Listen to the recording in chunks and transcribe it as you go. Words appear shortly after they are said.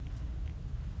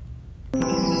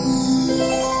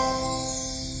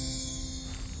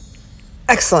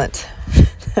Excellent.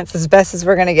 That's as best as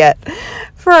we're going to get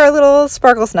for our little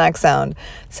sparkle snack sound.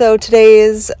 So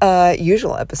today's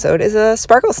usual episode is a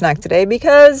sparkle snack today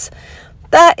because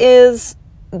that is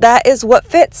what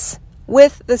fits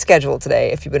with the schedule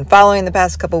today. If you've been following the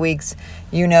past couple weeks,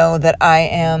 you know that I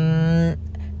am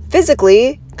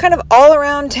physically kind of all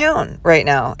around town right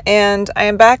now. And I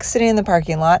am back sitting in the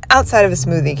parking lot outside of a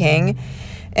Smoothie King,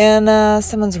 and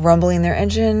someone's rumbling their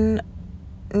engine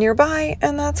nearby,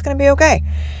 and that's going to be okay.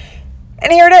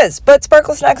 And here it is. But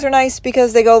sparkle snacks are nice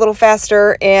because they go a little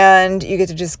faster and you get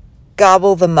to just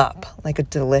gobble them up like a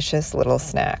delicious little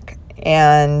snack.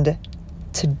 And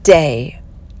today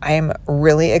I am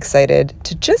really excited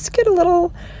to just get a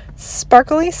little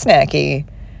sparkly snacky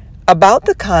about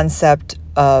the concept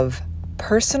of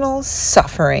personal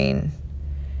suffering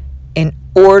in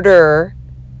order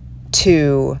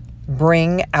to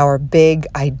bring our big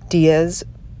ideas,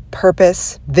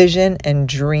 purpose, vision, and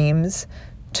dreams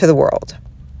to the world.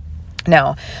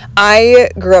 Now, I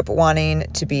grew up wanting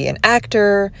to be an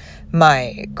actor.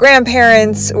 My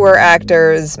grandparents were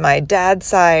actors. My dad's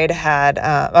side had,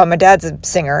 my dad's a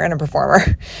singer and a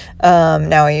performer.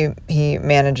 Now he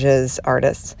manages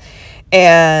artists.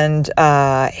 And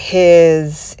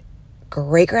his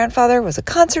great-grandfather was a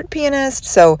concert pianist.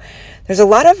 So there's a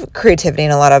lot of creativity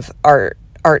and a lot of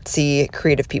artsy,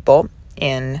 creative people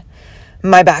in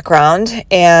my background,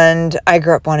 and I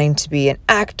grew up wanting to be an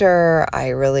actor. I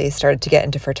really started to get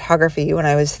into photography when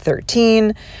I was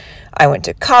 13. I went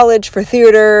to college for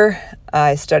theater.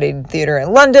 I studied theater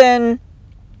in London,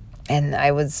 and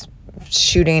I was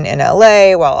shooting in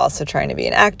LA while also trying to be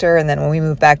an actor. And then when we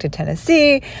moved back to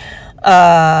Tennessee,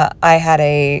 I had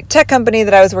a tech company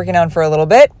that I was working on for a little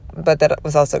bit, but that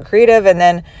was also creative. And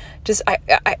then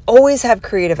I always have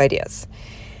creative ideas.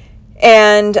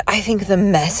 And I think the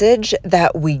message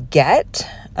that we get,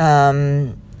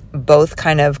 both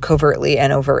kind of covertly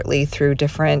and overtly through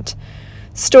different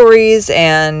stories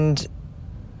and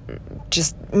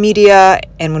just media,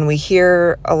 and when we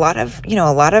hear a lot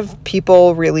of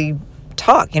people really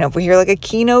talk, if we hear like a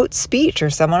keynote speech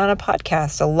or someone on a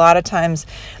podcast, a lot of times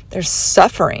there's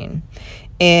suffering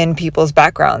in people's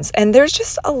backgrounds, and there's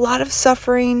just a lot of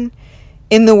suffering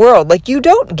in the world. Like you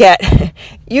don't get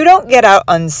out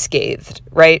unscathed,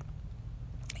 right?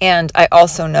 And I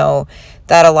also know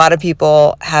that a lot of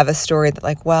people have a story that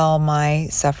like, well, my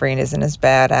suffering isn't as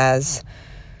bad as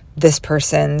this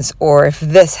person's, or if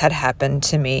this had happened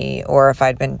to me, or if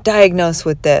I'd been diagnosed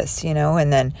with this,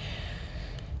 and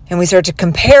we start to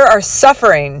compare our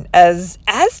suffering as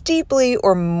deeply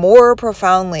or more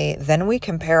profoundly than we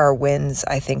compare our wins,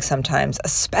 I think sometimes,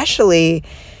 especially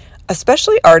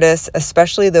artists,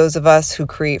 especially those of us who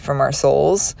create from our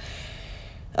souls,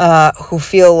 who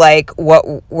feel like what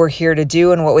we're here to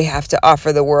do and what we have to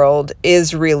offer the world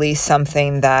is really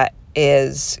something that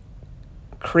is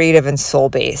creative and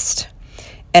soul-based.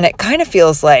 And it kind of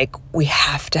feels like we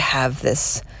have to have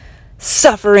this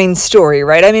suffering story,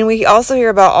 right? I mean, we also hear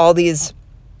about all these,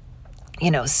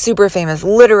 super famous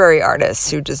literary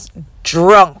artists who just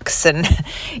drunks and,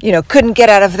 couldn't get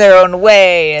out of their own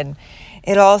way, and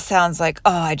it all sounds like,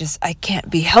 I can't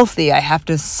be healthy. I have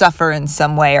to suffer in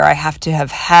some way, or I have to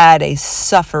have had a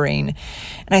suffering.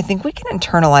 And I think we can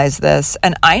internalize this.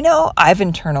 And I know I've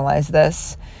internalized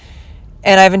this.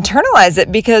 And I've internalized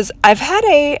it because I've had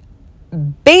a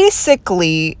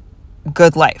basically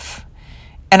good life.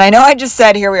 And I know I just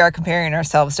said here we are comparing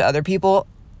ourselves to other people.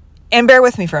 And bear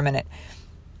with me for a minute.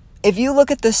 If you look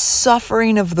at the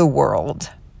suffering of the world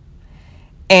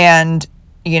and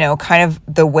kind of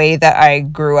the way that I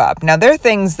grew up. Now, there are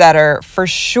things that are for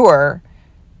sure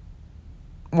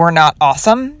were not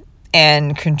awesome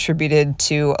and contributed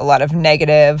to a lot of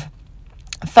negative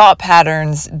thought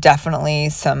patterns, definitely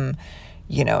some,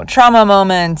 trauma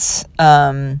moments,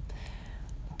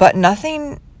 but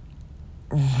nothing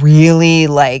really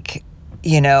like,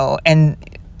 and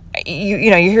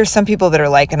you hear some people that are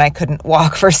like, and I couldn't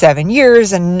walk for 7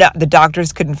 years and the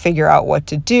doctors couldn't figure out what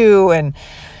to do. And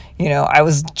I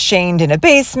was chained in a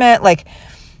basement,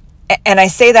 and I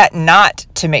say that not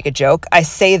to make a joke. I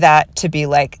say that to be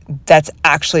like, that's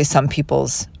actually some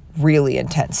people's really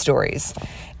intense stories.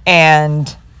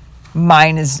 And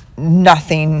mine is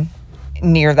nothing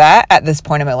near that at this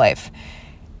point in my life.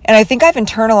 And I think I've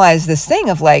internalized this thing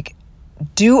of like,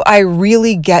 do I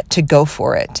really get to go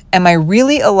for it? Am I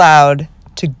really allowed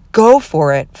to go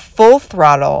for it full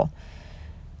throttle,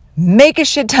 make a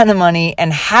shit ton of money,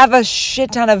 and have a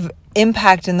shit ton of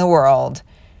impact in the world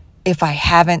if I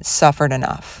haven't suffered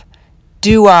enough?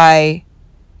 Do I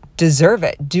deserve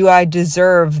it? Do I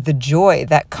deserve the joy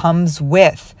that comes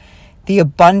with the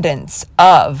abundance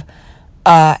of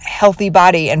a healthy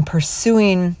body and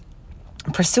pursuing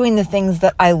the things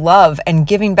that I love and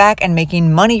giving back and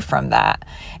making money from that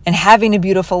and having a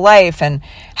beautiful life and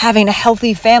having a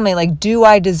healthy family? Like, do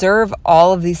I deserve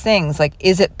all of these things? Like,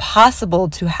 is it possible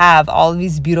to have all of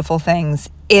these beautiful things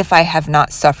if I have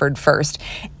not suffered first?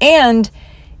 And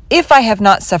if I have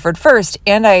not suffered first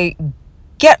and I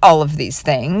get all of these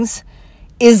things,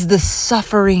 is the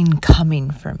suffering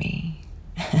coming for me?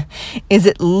 Is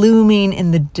it looming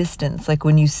in the distance? Like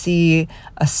when you see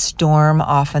a storm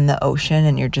off in the ocean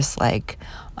and you're just like,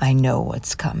 I know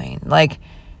what's coming. Like,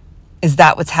 is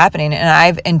that what's happening? And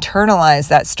I've internalized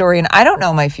that story, and I don't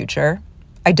know my future.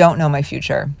 I don't know my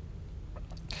future.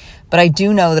 But I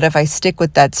do know that if I stick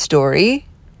with that story,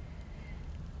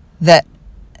 that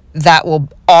will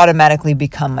automatically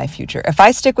become my future. If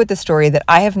I stick with the story that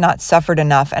I have not suffered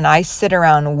enough and I sit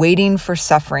around waiting for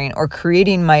suffering or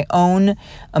creating my own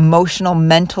emotional,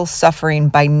 mental suffering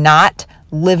by not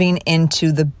living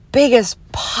into the biggest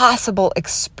possible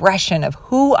expression of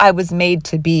who I was made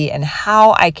to be and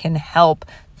how I can help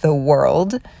the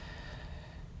world,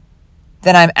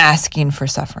 then I'm asking for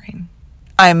suffering.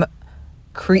 I'm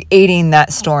creating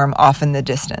that storm off in the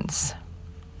distance.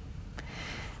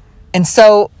 And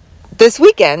so this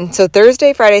weekend, so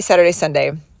Thursday, Friday, Saturday,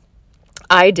 Sunday,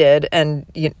 I did, and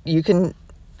you can,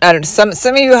 I don't know,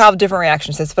 some of you have different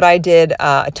reactions to this, but I did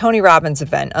a Tony Robbins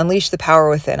event, Unleash the Power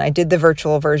Within. I did the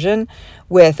virtual version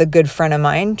with a good friend of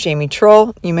mine, Jamie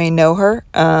Troll. You may know her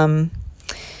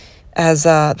as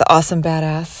the awesome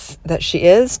badass that she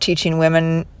is, teaching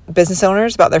women business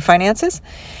owners about their finances.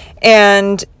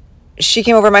 And she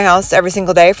came over to my house every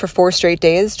single day for 4 straight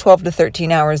days, 12 to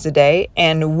 13 hours a day.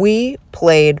 And we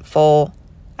played full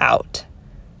out.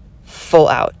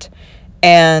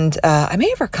 And I may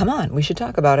have her come on. We should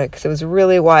talk about it because it was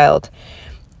really wild.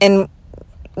 And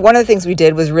one of the things we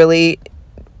did was really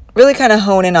kind of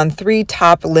hone in on 3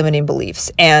 top limiting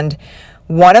beliefs. And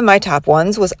one of my top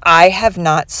ones was, I have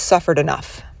not suffered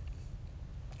enough.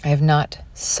 I have not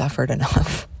suffered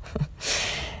enough.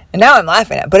 And now I'm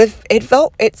laughing at it,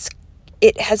 but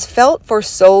it has felt for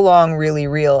so long really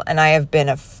real, and I have been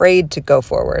afraid to go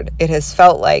forward. It has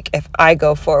felt like if I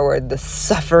go forward, the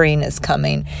suffering is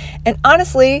coming. And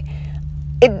honestly,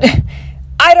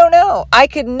 I don't know. I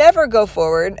could never go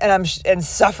forward and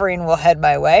suffering will head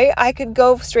my way. I could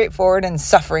go straight forward and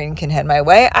suffering can head my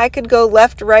way. I could go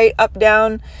left, right, up,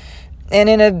 down, and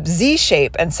in a Z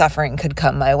shape and suffering could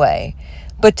come my way.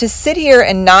 But to sit here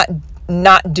and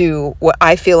not do what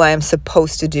I feel I am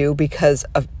supposed to do because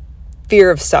of fear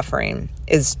of suffering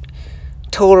is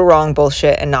total wrong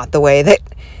bullshit and not the way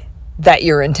that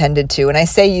you're intended to. And I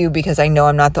say you because I know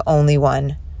I'm not the only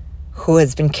one who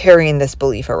has been carrying this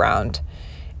belief around.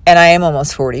 And I am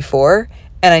almost 44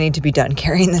 and I need to be done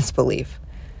carrying this belief.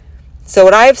 So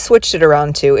what I've switched it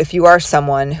around to, if you are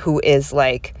someone who is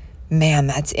like, man,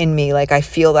 that's in me. Like I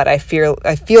feel that I feel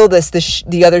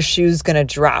the other shoe's going to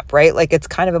drop, right? Like it's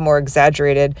kind of a more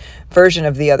exaggerated version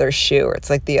of the other shoe, or it's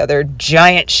like the other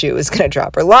giant shoe is going to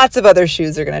drop, or lots of other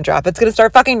shoes are going to drop. It's going to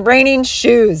start fucking raining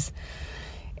shoes.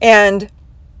 And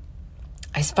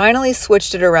I finally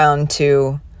switched it around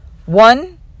to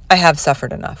 1, I have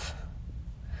suffered enough.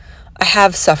 I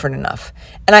have suffered enough.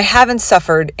 And I haven't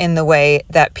suffered in the way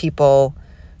that people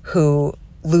who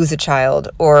lose a child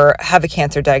or have a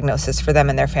cancer diagnosis for them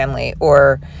and their family,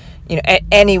 or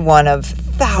any one of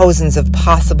thousands of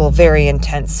possible very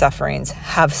intense sufferings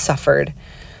have suffered.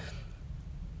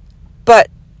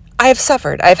 But I have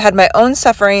suffered. I've had my own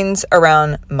sufferings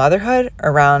around motherhood,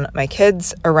 around my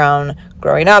kids, around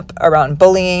growing up, around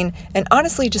bullying, and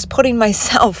honestly just putting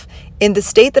myself in the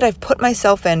state that I've put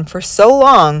myself in for so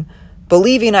long,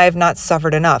 believing I have not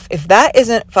suffered enough. If that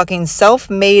isn't fucking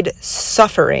self-made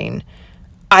suffering,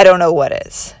 I don't know what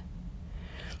is.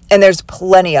 And there's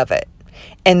plenty of it.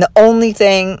 And the only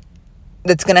thing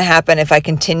that's going to happen if I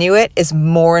continue it is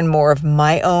more and more of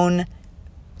my own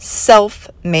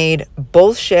self-made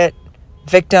bullshit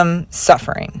victim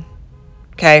suffering.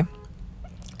 Okay?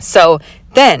 So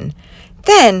then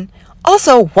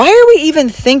also, why are we even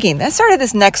thinking? That started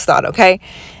this next thought, okay?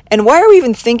 And why are we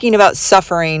even thinking about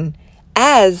suffering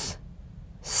as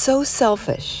so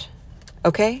selfish?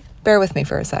 Okay? Bear with me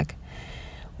for a sec.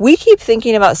 We keep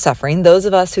thinking about suffering, those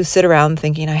of us who sit around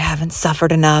thinking, I haven't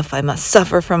suffered enough, I must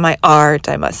suffer from my art,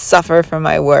 I must suffer from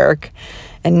my work,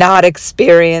 and not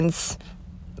experience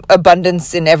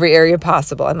abundance in every area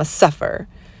possible, I must suffer.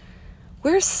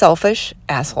 We're selfish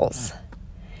assholes.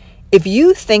 If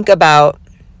you think about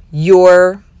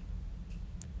your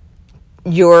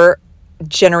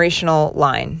generational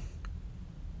line,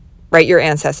 right? Your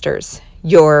ancestors,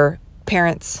 your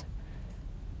parents,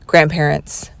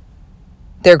 grandparents,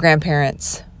 their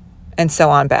grandparents, and so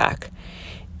on back.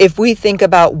 If we think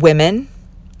about women,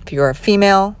 if you're a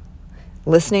female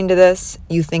listening to this,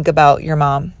 you think about your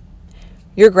mom,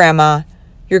 your grandma,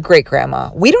 your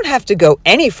great-grandma. We don't have to go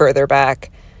any further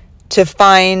back to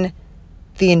find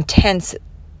the intense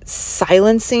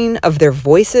silencing of their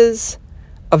voices,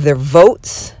 of their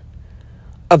votes,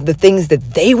 of the things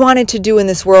that they wanted to do in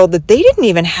this world that they didn't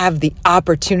even have the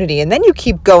opportunity. And then you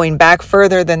keep going back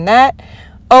further than that.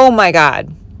 Oh my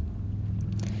God.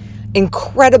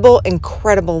 Incredible,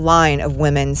 incredible line of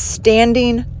women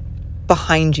standing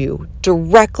behind you,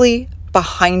 directly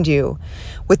behind you,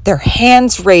 with their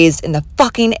hands raised in the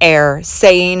fucking air,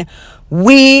 saying,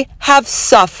 "We have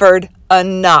suffered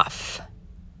enough.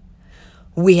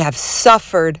 We have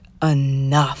suffered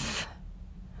enough."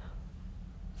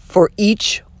 For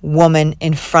each woman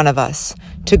in front of us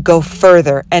to go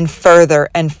further and further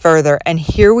and further. And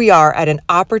here we are at an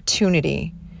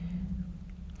opportunity.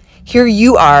 Here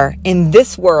you are in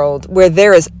this world where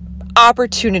there is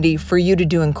opportunity for you to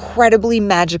do incredibly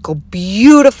magical,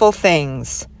 beautiful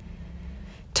things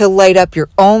to light up your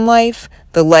own life,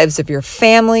 the lives of your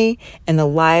family, and the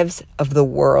lives of the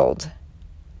world.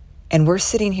 And we're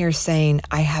sitting here saying,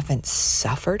 I haven't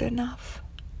suffered enough.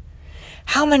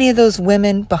 How many of those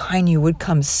women behind you would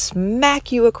come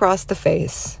smack you across the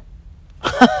face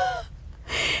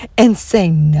and say,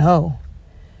 no,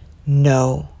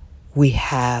 we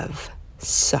have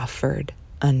suffered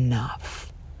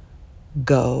enough.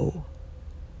 Go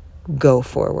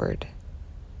forward.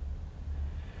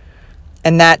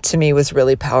 And that to me was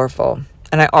really powerful.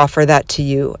 And I offer that to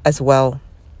you as well.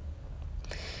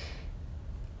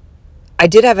 I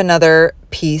did have another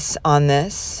piece on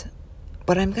this,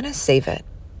 but I'm going to save it.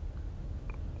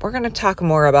 We're going to talk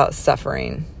more about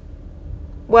suffering.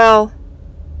 Well,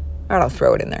 I'll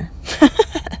throw it in there.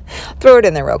 Throw it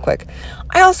in there real quick.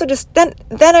 I also then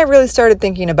I really started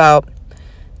thinking about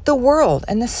the world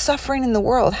and the suffering in the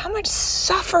world. How much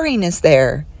suffering is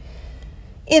there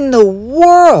in the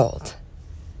world?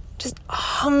 Just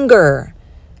hunger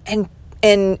and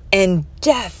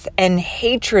death and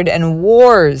hatred and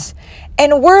wars.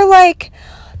 And we're like,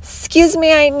 excuse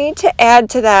me, I need to add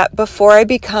to that before I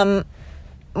become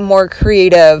more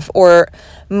creative or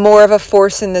more of a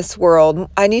force in this world.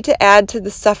 I need to add to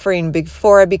the suffering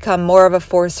before I become more of a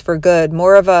force for good,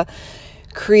 more of a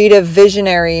creative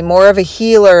visionary, more of a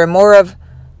healer, more of,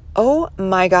 oh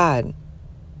my God.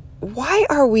 Why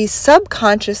are we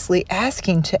subconsciously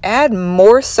asking to add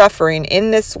more suffering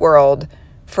in this world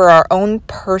for our own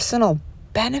personal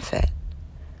benefit?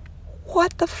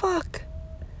 What the fuck?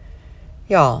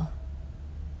 Y'all,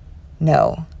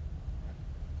 no.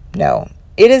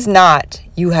 It is not,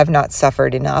 you have not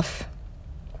suffered enough.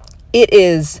 It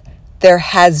is, there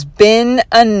has been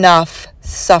enough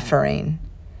suffering.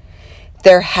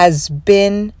 There has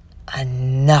been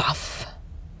enough.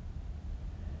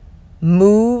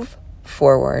 Move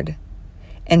forward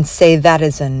and say that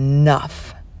is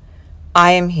enough.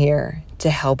 I am here to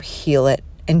help heal it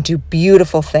and do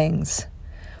beautiful things.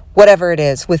 Whatever it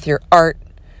is, with your art,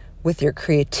 with your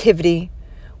creativity,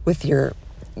 with your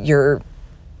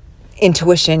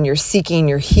intuition, your seeking,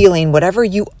 your healing, whatever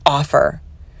you offer,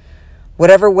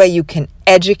 whatever way you can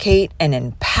educate and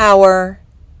empower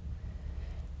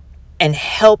and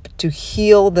help to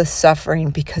heal the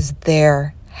suffering, because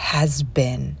there has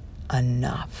been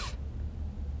enough.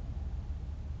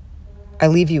 I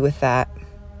leave you with that.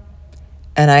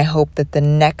 And I hope that the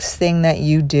next thing that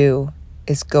you do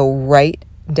is go write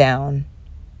down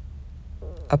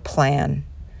a plan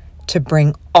to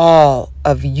bring all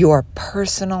of your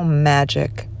personal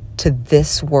magic to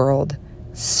this world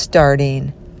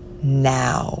starting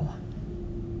now.